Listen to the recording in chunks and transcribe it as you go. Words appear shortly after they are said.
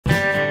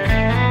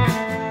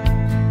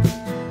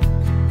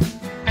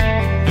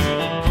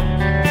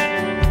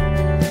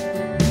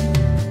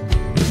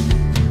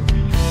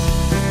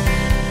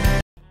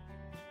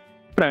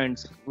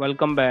friends,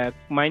 welcome back.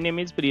 My name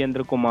is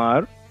Priyendra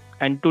Kumar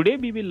and today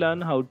we will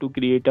learn how to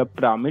create a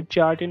pyramid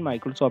chart in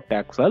Microsoft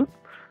Excel.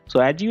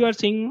 So as you are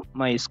seeing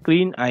my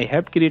screen, I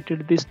have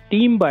created this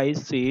team by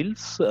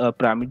sales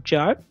pyramid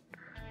chart,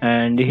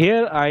 and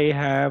here I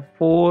have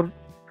four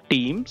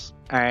teams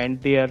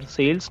and their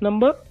sales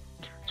number.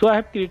 So I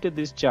have created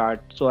this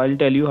chart. So I'll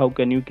tell you how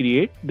can you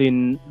create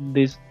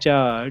this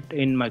chart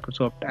in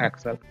Microsoft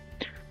Excel.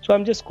 So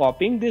I'm just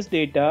copying this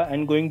data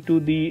and going to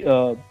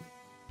the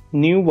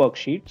new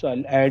worksheet. So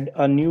I'll add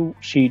a new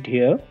sheet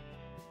here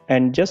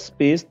and just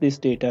paste this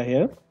data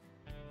here.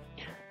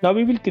 Now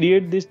we will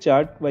create this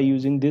chart by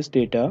using this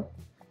data.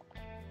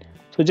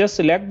 So just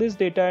select this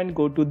data and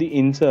go to the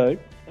insert,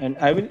 and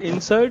I will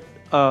insert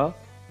a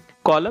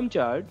column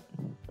chart,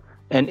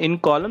 and in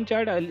column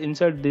chart I'll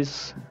insert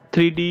this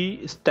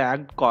 3D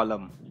stacked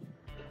column.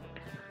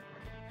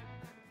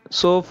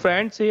 So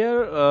friends,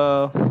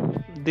 here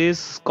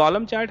this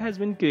column chart has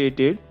been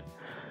created.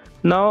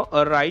 Now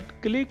right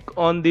click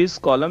on this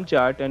column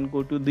chart and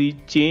go to the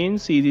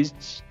change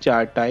series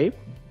chart type.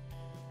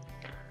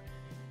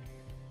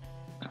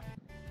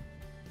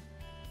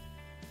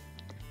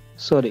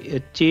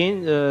 Select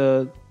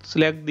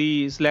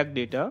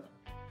data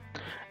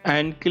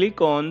and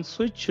click on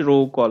switch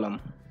row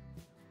column.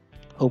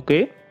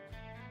 Okay.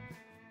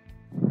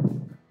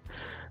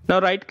 Now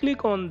right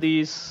click on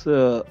this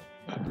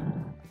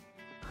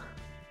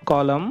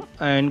column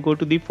and go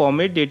to the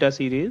format data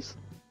series.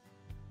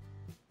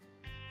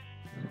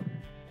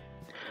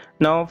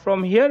 Now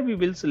from here we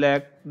will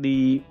select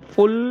the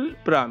full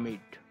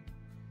pyramid,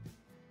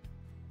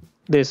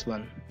 this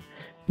one.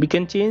 We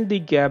can change the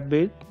gap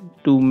width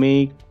to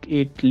make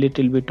it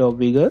little bit of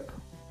bigger,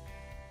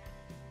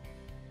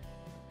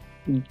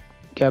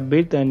 gap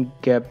width and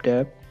gap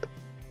depth.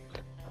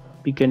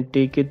 We can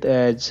take it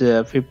as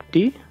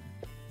 50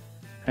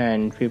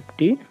 and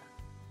 50.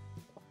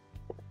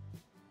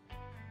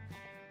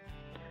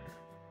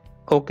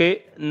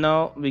 Okay,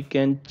 now we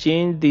can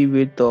change the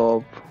width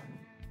of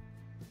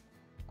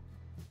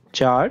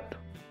chart.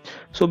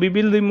 So we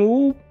will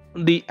remove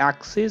the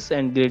axis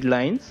and grid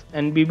lines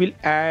and we will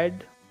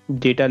add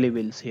data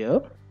labels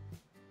here.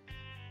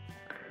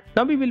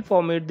 Now we will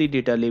format the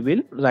data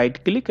label.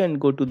 Right click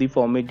and go to the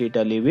format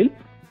data label,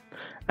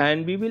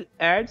 and we will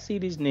add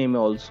series name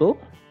also.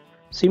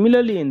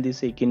 Similarly in the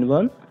second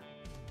one,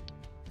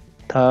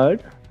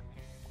 third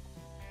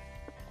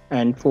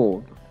and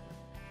fourth.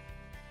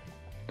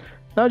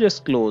 Now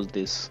just close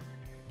this,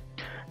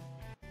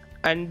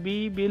 and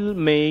we will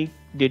make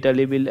data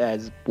label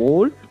as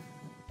bold.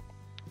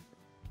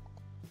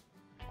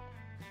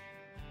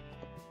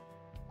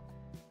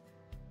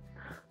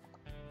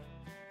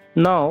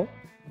 Now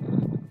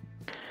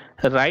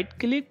right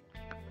click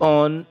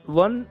on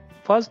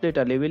first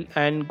data label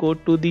and go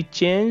to the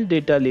change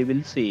data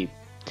label shape,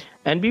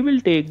 and we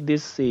will take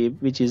this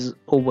shape which is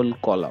oval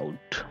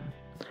callout,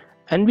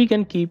 and we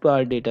can keep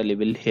our data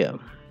label here.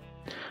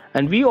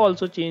 And we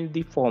also change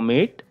the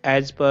format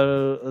as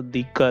per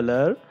the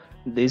color.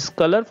 This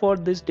color for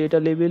this data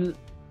label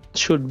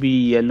should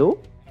be yellow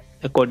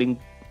according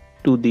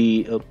to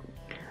the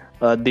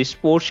this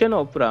portion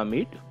of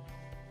pyramid.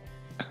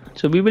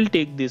 So we will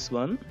take this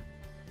one.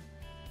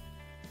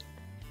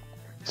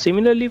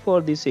 Similarly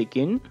for the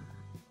second,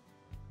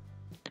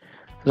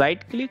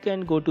 right click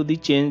and go to the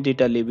change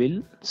data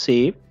label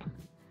shape,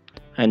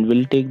 and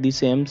we'll take the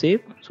same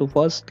shape. So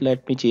first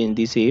let me change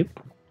the shape,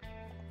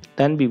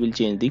 then we will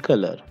change the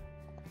color.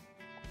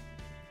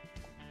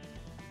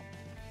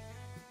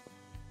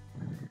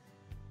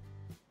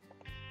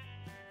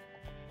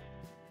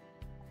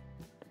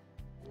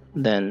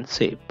 Then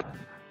shape.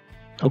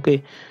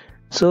 Okay,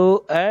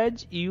 so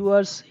as you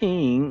are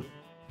seeing,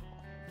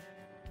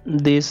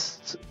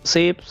 this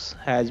shapes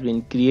has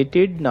been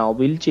created. Now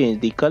we'll change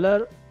the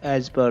color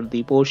as per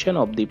the portion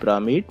of the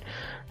pyramid.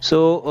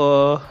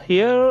 So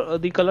here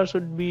the color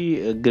should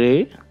be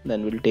gray,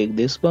 then we'll take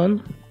this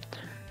one.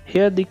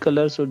 Here the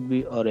color should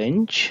be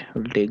orange,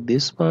 we'll take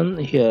this one.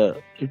 Here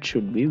it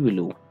should be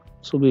blue,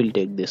 so we'll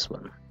take this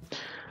one.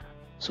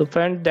 So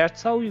friend,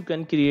 that's how you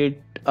can create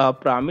a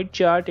pyramid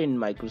chart in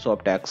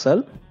Microsoft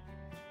Excel.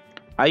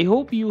 I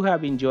hope you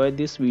have enjoyed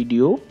this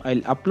video.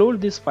 I'll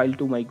upload this file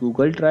to my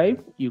Google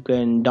Drive. You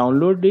can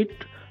download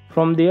it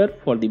from there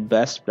for the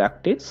best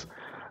practice,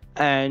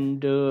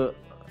 and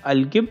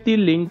I'll give the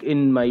link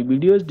in my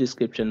video's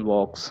description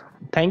box.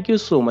 Thank you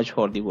so much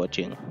for the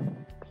watching.